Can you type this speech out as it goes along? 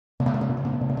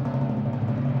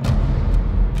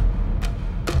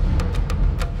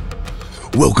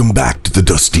Welcome back to the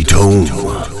Dusty Tome.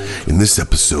 In this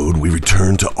episode, we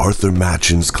return to Arthur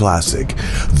Machen's classic,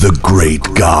 The Great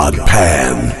God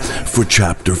Pan, for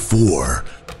Chapter 4,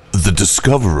 The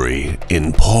Discovery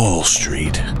in Paul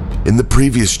Street. In the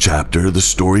previous chapter, the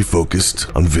story focused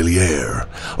on Villiers,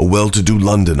 a well-to-do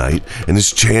Londonite, and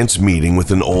his chance meeting with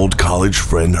an old college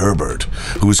friend, Herbert,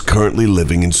 who is currently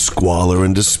living in squalor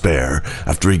and despair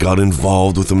after he got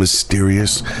involved with a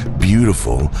mysterious,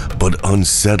 beautiful, but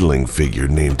unsettling figure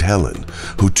named Helen,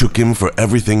 who took him for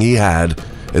everything he had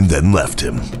and then left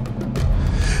him.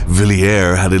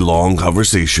 Villiers had a long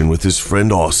conversation with his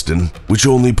friend Austin, which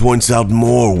only points out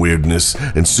more weirdness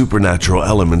and supernatural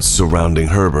elements surrounding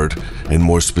Herbert, and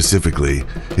more specifically,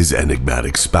 his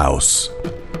enigmatic spouse.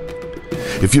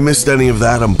 If you missed any of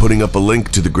that, I'm putting up a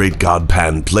link to the Great God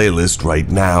Pan playlist right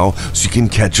now so you can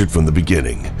catch it from the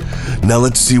beginning. Now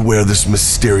let's see where this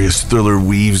mysterious thriller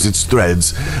weaves its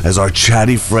threads as our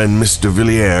chatty friend Mr.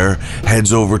 Villiers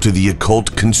heads over to the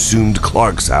occult-consumed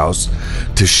Clark's house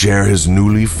to share his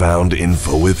newly found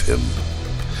info with him.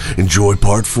 Enjoy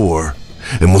part 4,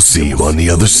 and we'll see you on the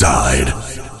other side.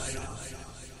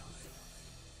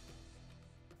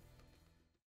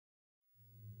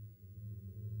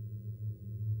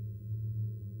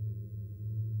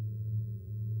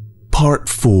 Part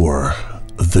 4,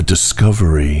 The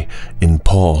Discovery in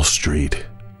Paul Street.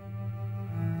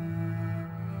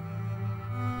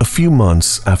 A few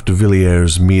months after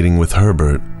Villiers' meeting with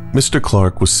Herbert, Mr.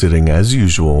 Clark was sitting as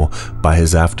usual by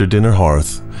his after-dinner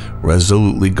hearth,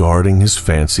 resolutely guarding his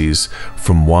fancies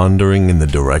from wandering in the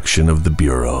direction of the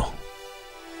bureau.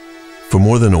 For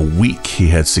more than a week he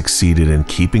had succeeded in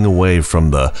keeping away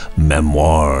from the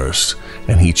memoirs,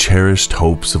 and he cherished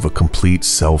hopes of a complete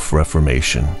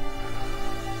self-reformation.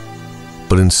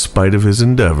 But in spite of his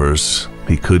endeavors,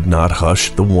 he could not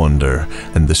hush the wonder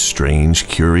and the strange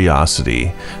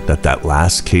curiosity that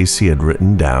last case he had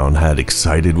written down had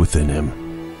excited within him.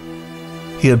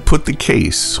 He had put the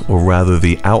case, or rather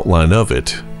the outline of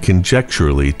it,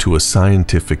 conjecturally to a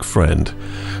scientific friend,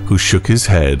 who shook his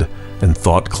head and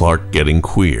thought Clark getting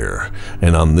queer,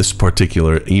 and on this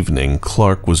particular evening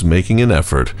Clark was making an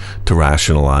effort to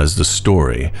rationalize the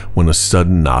story when a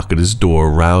sudden knock at his door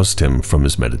roused him from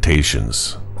his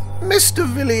meditations. Mr.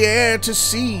 Villiers to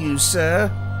see you,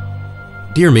 sir.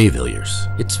 Dear me, Villiers,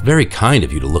 it's very kind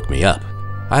of you to look me up.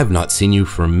 I have not seen you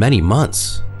for many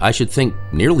months. I should think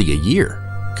nearly a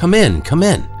year. Come in, come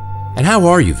in. And how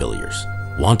are you, Villiers?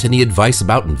 Want any advice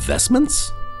about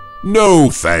investments? No,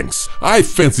 thanks. I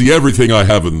fancy everything I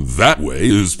have in that way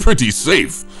is pretty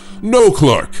safe. No,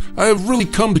 Clark, I have really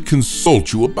come to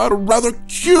consult you about a rather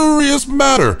curious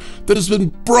matter that has been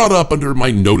brought up under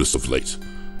my notice of late.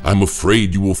 I'm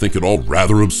afraid you will think it all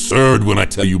rather absurd when I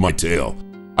tell you my tale.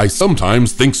 I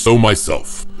sometimes think so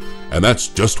myself, and that's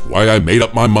just why I made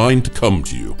up my mind to come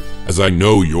to you, as I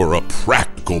know you're a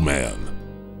practical man.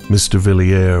 Mr.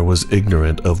 Villiers was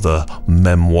ignorant of the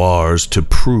memoirs to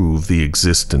prove the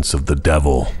existence of the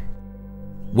devil.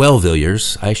 Well,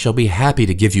 Villiers, I shall be happy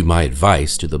to give you my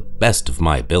advice to the best of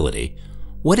my ability.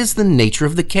 What is the nature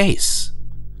of the case?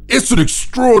 It's an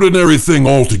extraordinary thing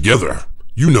altogether.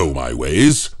 You know my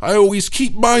ways. I always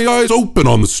keep my eyes open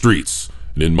on the streets,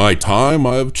 and in my time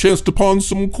I have chanced upon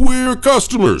some queer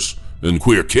customers, and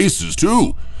queer cases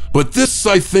too. But this,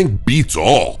 I think, beats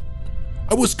all.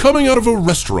 I was coming out of a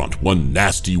restaurant one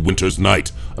nasty winter's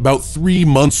night about 3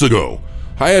 months ago.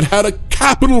 I had had a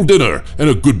capital dinner and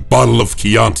a good bottle of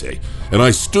Chianti, and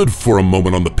I stood for a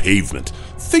moment on the pavement,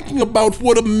 thinking about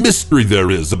what a mystery there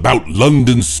is about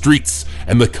London streets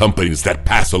and the companies that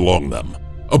pass along them.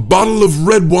 A bottle of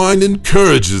red wine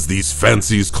encourages these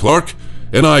fancies, Clark,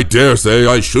 and I dare say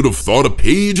I should have thought a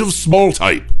page of small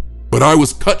type. But I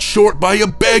was cut short by a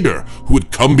beggar who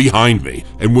had come behind me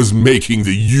and was making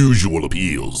the usual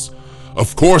appeals.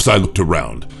 Of course I looked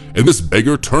around, and this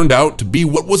beggar turned out to be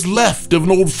what was left of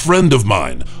an old friend of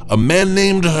mine, a man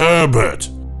named Herbert.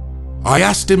 I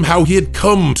asked him how he had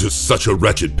come to such a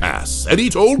wretched pass, and he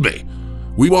told me.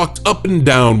 We walked up and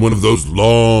down one of those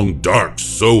long, dark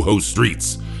Soho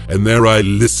streets, and there I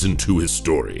listened to his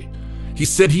story. He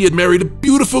said he had married a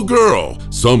beautiful girl,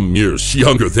 some years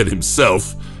younger than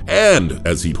himself, and,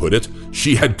 as he put it,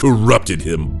 she had corrupted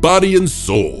him body and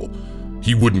soul.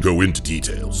 He wouldn't go into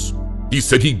details. He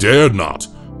said he dared not,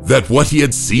 that what he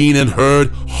had seen and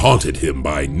heard haunted him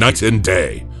by night and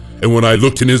day, and when I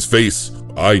looked in his face,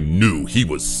 I knew he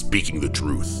was speaking the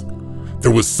truth.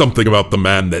 There was something about the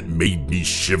man that made me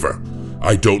shiver.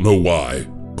 I don't know why,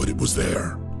 but it was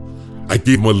there. I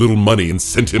gave him a little money and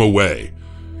sent him away,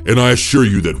 and I assure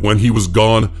you that when he was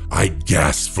gone, I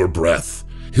gasped for breath.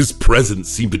 His presence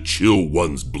seemed to chill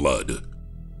one's blood.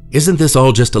 Isn't this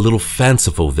all just a little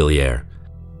fanciful, Villiers?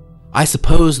 I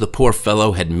suppose the poor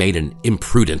fellow had made an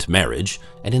imprudent marriage,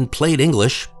 and in plain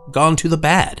English, gone to the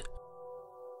bad.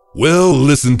 Well,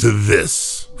 listen to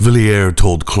this. Villiers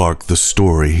told Clark the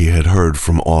story he had heard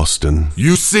from Austin.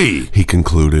 You see, He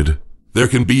concluded, there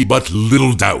can be but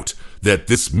little doubt that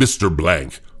this Mr.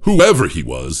 Blank, whoever he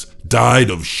was, died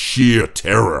of sheer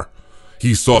terror.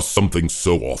 He saw something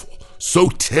so awful, so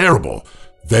terrible,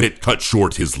 that it cut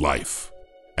short his life.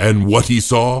 And what he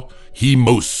saw, he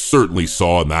most certainly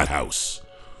saw in that house,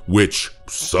 which,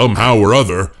 somehow or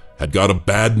other, had got a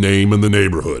bad name in the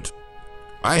neighborhood.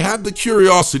 I had the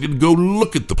curiosity to go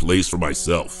look at the place for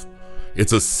myself.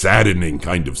 It's a saddening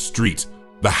kind of street.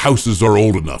 The houses are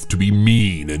old enough to be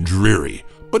mean and dreary,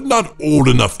 but not old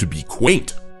enough to be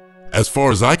quaint. As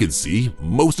far as I could see,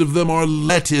 most of them are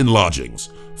let-in lodgings,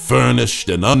 furnished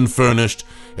and unfurnished,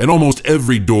 and almost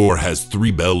every door has 3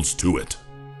 bells to it.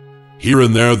 Here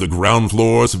and there, the ground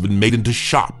floors have been made into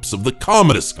shops of the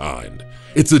commonest kind.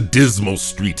 It's a dismal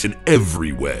street in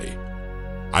every way.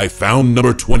 I found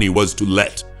number 20 was to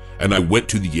let, and I went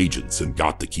to the agents and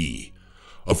got the key.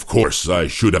 Of course, I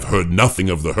should have heard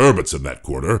nothing of the Herberts in that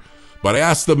quarter, but I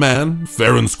asked the man,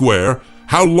 fair and square,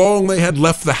 how long they had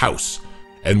left the house,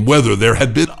 and whether there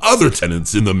had been other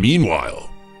tenants in the meanwhile.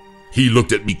 He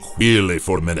looked at me queerly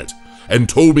for a minute, and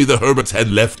told me the Herberts had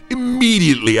left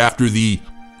immediately after the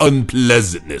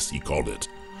unpleasantness, he called it,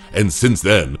 and since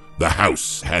then the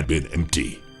house had been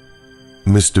empty.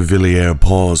 Mr. Villiers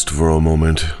paused for a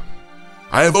moment.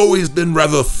 I have always been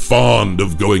rather fond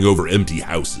of going over empty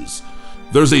houses.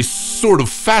 There's a sort of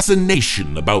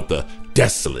fascination about the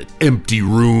desolate, empty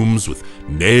rooms with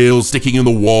nails sticking in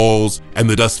the walls and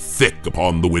the dust thick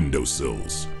upon the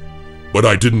windowsills. But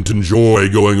I didn't enjoy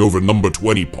going over number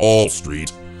 20 Paul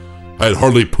Street. I had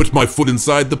hardly put my foot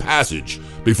inside the passage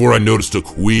before I noticed a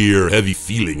queer, heavy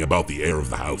feeling about the air of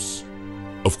the house.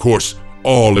 Of course,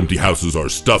 all empty houses are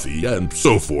stuffy and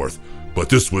so forth, but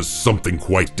this was something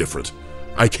quite different.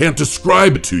 I can't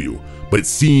describe it to you, but it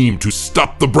seemed to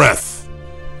stop the breath.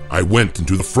 I went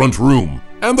into the front room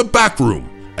and the back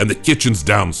room and the kitchens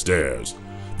downstairs.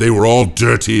 They were all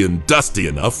dirty and dusty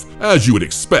enough, as you would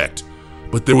expect,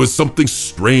 but there was something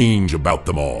strange about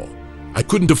them all. I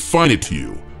couldn't define it to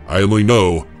you. I only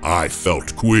know I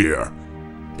felt queer.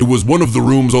 It was one of the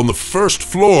rooms on the first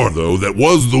floor, though, that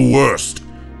was the worst.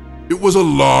 It was a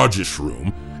largish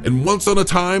room, and once on a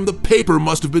time the paper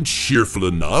must have been cheerful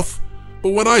enough,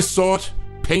 but when I saw it,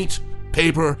 paint,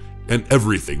 paper, and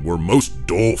everything were most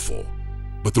doleful.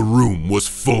 But the room was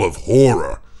full of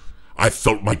horror. I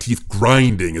felt my teeth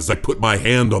grinding as I put my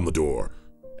hand on the door,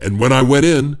 and when I went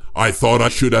in, I thought I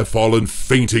should have fallen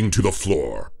fainting to the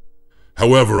floor.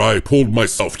 However, I pulled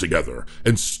myself together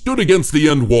and stood against the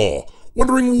end wall,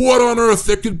 wondering what on earth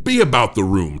there could be about the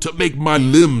room to make my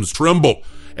limbs tremble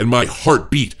and my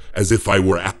heart beat as if I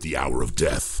were at the hour of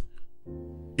death.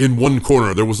 In one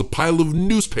corner there was a pile of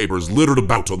newspapers littered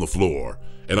about on the floor,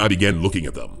 and I began looking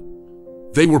at them.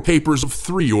 They were papers of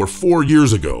 3 or 4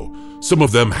 years ago, some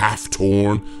of them half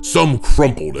torn, some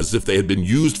crumpled as if they had been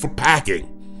used for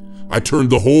packing. I turned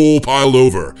the whole pile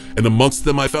over, and amongst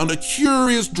them I found a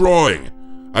curious drawing.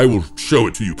 I will show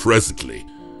it to you presently.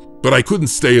 But I couldn't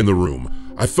stay in the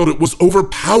room. I felt it was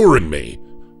overpowering me.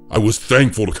 I was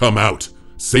thankful to come out,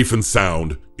 safe and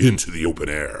sound, into the open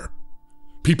air.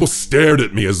 People stared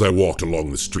at me as I walked along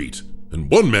the street,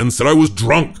 and one man said I was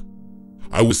drunk.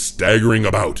 I was staggering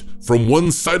about from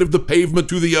one side of the pavement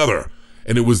to the other,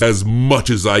 and it was as much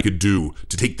as I could do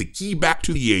to take the key back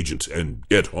to the agent and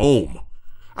get home.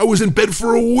 I was in bed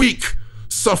for a week,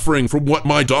 suffering from what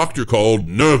my doctor called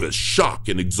nervous shock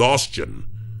and exhaustion.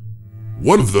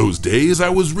 One of those days I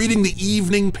was reading the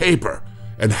evening paper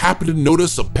and happened to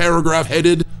notice a paragraph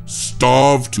headed,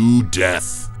 "Starved to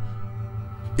Death."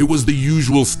 It was the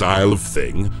usual style of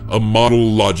thing, a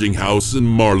model lodging house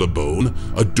in Marylebone,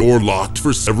 a door locked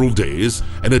for several days,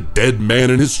 and a dead man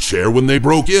in his chair when they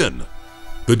broke in.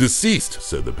 The deceased,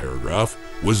 said the paragraph,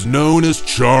 was known as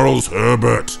Charles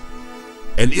Herbert,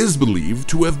 and is believed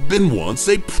to have been once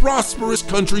a prosperous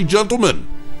country gentleman.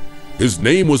 His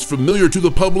name was familiar to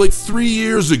the public 3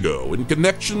 years ago in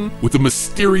connection with the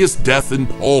mysterious death in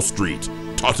Paul Street,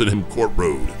 Tottenham Court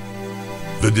Road.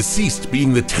 The deceased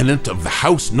being the tenant of the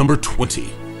house number 20,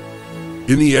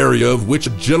 in the area of which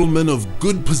a gentleman of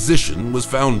good position was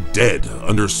found dead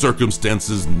under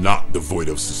circumstances not devoid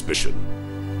of suspicion.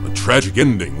 A tragic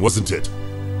ending, wasn't it?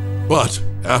 But,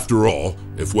 after all,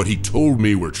 if what he told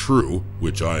me were true,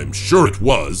 which I'm sure it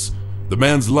was, the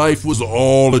man's life was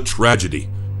all a tragedy,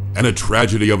 and a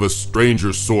tragedy of a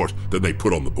stranger sort than they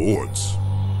put on the boards.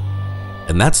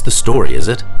 And that's the story, is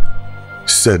it?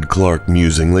 said Clark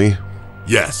musingly.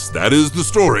 Yes, that is the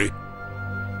story.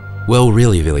 Well,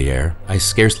 really, Villiers, I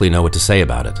scarcely know what to say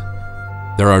about it.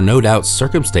 There are no doubt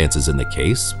circumstances in the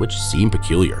case which seem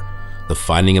peculiar. The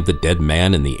finding of the dead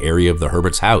man in the area of the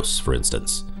Herbert's house, for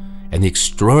instance, and the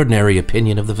extraordinary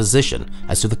opinion of the physician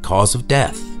as to the cause of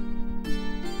death.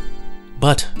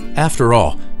 But, after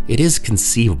all, it is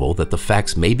conceivable that the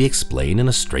facts may be explained in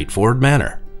a straightforward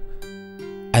manner.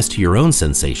 As to your own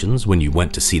sensations when you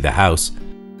went to see the house,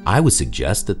 I would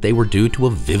suggest that they were due to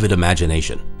a vivid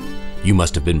imagination. You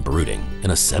must have been brooding,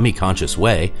 in a semi-conscious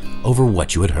way, over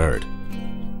what you had heard.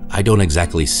 I don't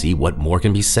exactly see what more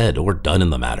can be said or done in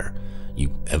the matter.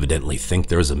 You evidently think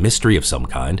there is a mystery of some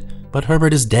kind, but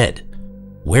Herbert is dead.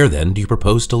 Where then do you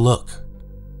propose to look?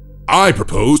 I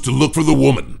propose to look for the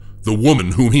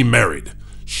woman whom he married.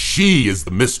 She is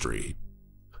the mystery.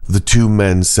 The two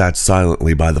men sat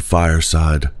silently by the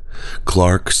fireside,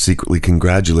 Clark secretly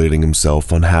congratulating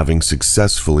himself on having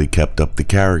successfully kept up the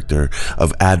character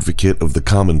of advocate of the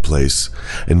commonplace,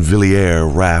 and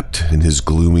Villiers wrapped in his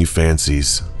gloomy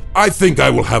fancies. I think I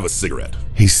will have a cigarette,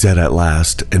 he said at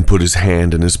last, and put his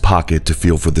hand in his pocket to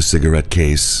feel for the cigarette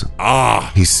case.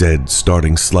 Ah, he said,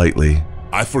 starting slightly.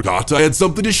 I forgot I had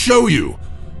something to show you.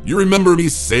 You remember me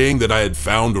saying that I had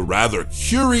found a rather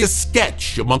curious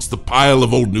sketch amongst the pile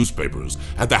of old newspapers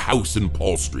at the house in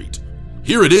Paul Street.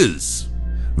 Here it is.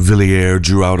 Villiers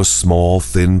drew out a small,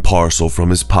 thin parcel from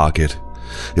his pocket.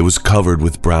 It was covered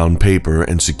with brown paper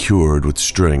and secured with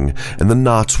string, and the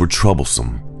knots were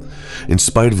troublesome. In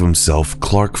spite of himself,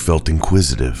 Clark felt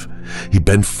inquisitive. He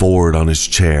bent forward on his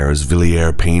chair as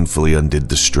Villiers painfully undid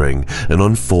the string and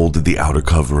unfolded the outer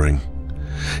covering.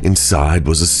 Inside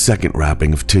was a second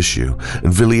wrapping of tissue,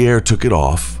 and Villiers took it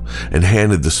off and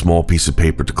handed the small piece of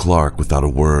paper to Clark without a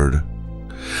word.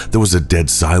 There was a dead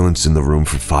silence in the room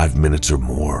for 5 minutes or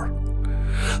more.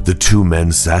 The two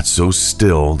men sat so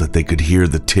still that they could hear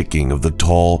the ticking of the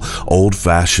tall,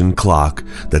 old-fashioned clock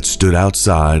that stood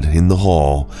outside in the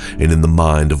hall, and in the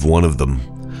mind of one of them,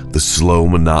 the slow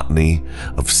monotony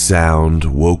of sound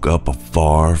woke up a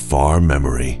far, far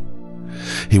memory.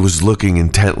 He was looking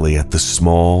intently at the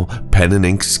small,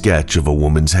 pen-and-ink sketch of a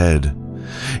woman's head.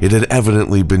 It had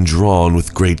evidently been drawn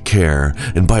with great care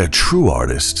and by a true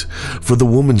artist, for the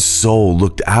woman's soul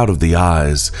looked out of the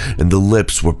eyes and the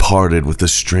lips were parted with a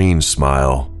strange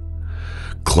smile.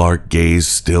 Clark gazed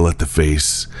still at the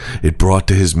face. It brought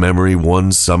to his memory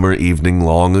one summer evening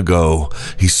long ago.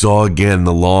 He saw again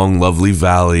the long, lovely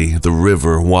valley, the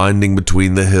river winding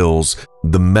between the hills,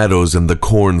 the meadows and the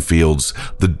cornfields,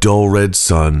 the dull red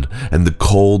sun, and the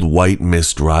cold white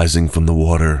mist rising from the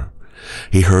water.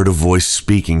 He heard a voice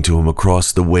speaking to him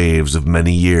across the waves of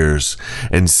many years,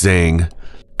 and saying,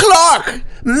 "Clark,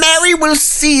 Mary will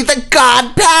see the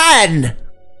god Pan!"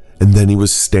 And then he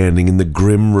was standing in the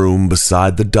grim room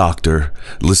beside the doctor,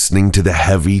 listening to the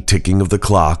heavy ticking of the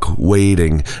clock,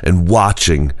 waiting and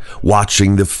watching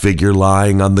the figure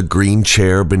lying on the green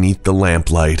chair beneath the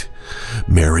lamplight.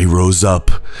 Mary rose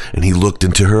up, and he looked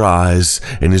into her eyes,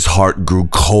 and his heart grew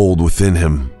cold within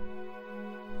him.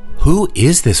 "Who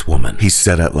is this woman?" he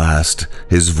said at last.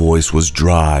 His voice was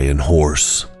dry and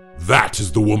hoarse. That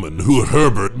is the woman who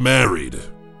Herbert married.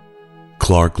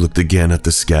 Clark looked again at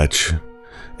the sketch.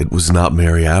 It was not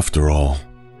Mary after all.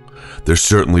 There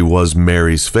certainly was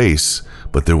Mary's face,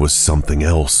 but there was something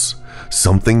else.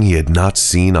 Something he had not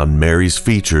seen on Mary's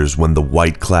features when the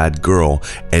white-clad girl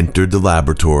entered the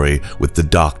laboratory with the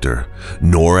doctor,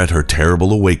 nor at her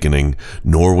terrible awakening,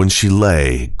 nor when she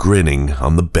lay, grinning,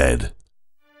 on the bed.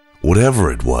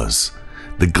 Whatever it was,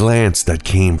 the glance that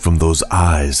came from those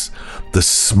eyes, the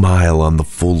smile on the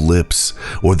full lips,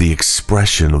 or the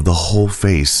expression of the whole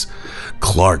face,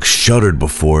 Clark shuddered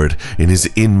before it in his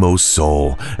inmost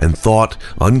soul and thought,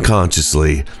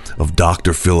 unconsciously, of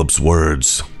Dr. Phillips'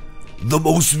 words. "The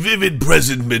most vivid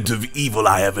presentment of evil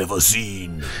I have ever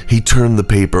seen." He turned the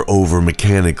paper over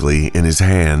mechanically in his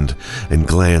hand and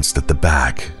glanced at the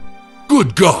back.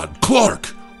 Good God,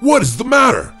 Clark! What is the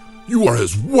matter? You are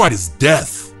as white as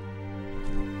death.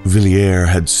 Villiers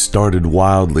had started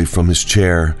wildly from his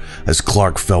chair as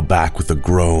Clark fell back with a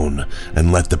groan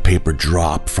and let the paper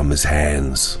drop from his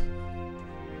hands.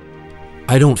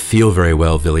 "I don't feel very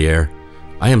well, Villiers.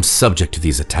 I am subject to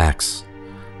these attacks.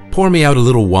 Pour me out a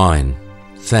little wine.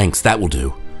 Thanks, that will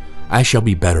do. I shall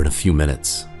be better in a few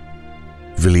minutes."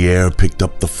 Villiers picked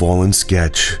up the fallen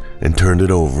sketch and turned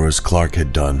it over as Clark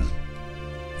had done.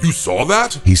 You saw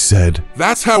that? He said.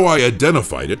 That's how I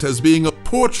identified it as being a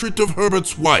portrait of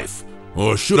Herbert's wife,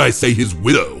 or should I say his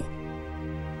widow.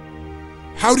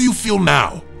 How do you feel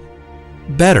now?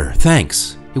 Better,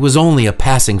 thanks. It was only a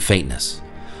passing faintness.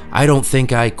 I don't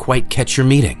think I quite catch your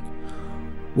meaning.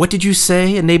 What did you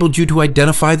say enabled you to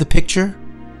identify the picture?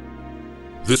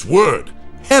 This word,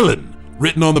 Helen,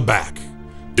 written on the back.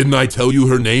 Didn't I tell you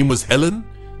her name was Helen?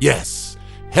 Yes,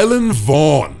 Helen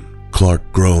Vaughn.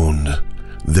 Clark groaned.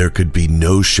 There could be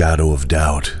no shadow of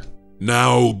doubt.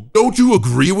 Now, don't you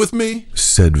agree with me?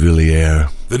 Said Villiers.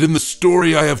 That in the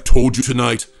story I have told you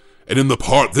tonight, and in the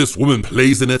part this woman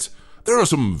plays in it, there are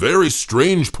some very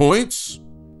strange points?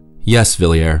 Yes,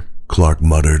 Villiers. Clark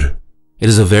muttered. It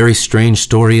is a very strange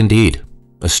story indeed.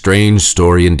 A strange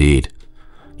story indeed.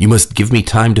 You must give me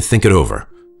time to think it over.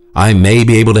 I may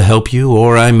be able to help you,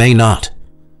 or I may not.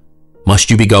 Must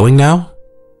you be going now?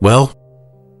 Well,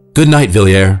 good night,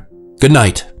 Villiers. Good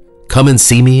night. Come and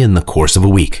see me in the course of a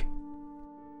week.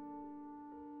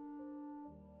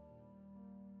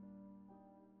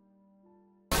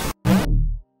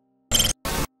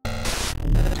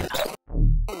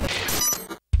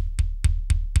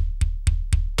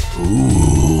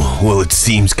 Well, it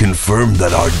seems confirmed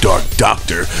that our dark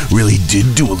doctor really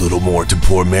did do a little more to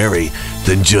poor Mary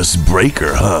than just break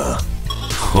her, huh?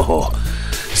 Oh,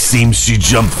 seems she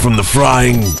jumped from the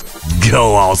frying.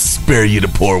 Go, I'll spare you the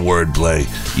poor wordplay.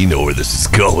 You know where this is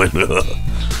going.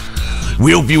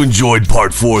 We hope you enjoyed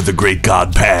part 4 of The Great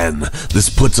God Pan. This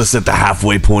puts us at the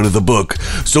halfway point of the book,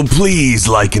 so please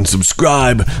like and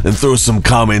subscribe and throw some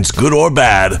comments, good or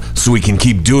bad, so we can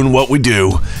keep doing what we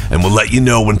do, and we'll let you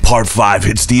know when part 5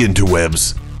 hits the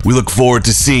interwebs. We look forward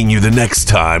to seeing you the next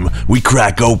time we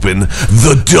crack open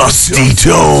the Dusty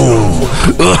Tome.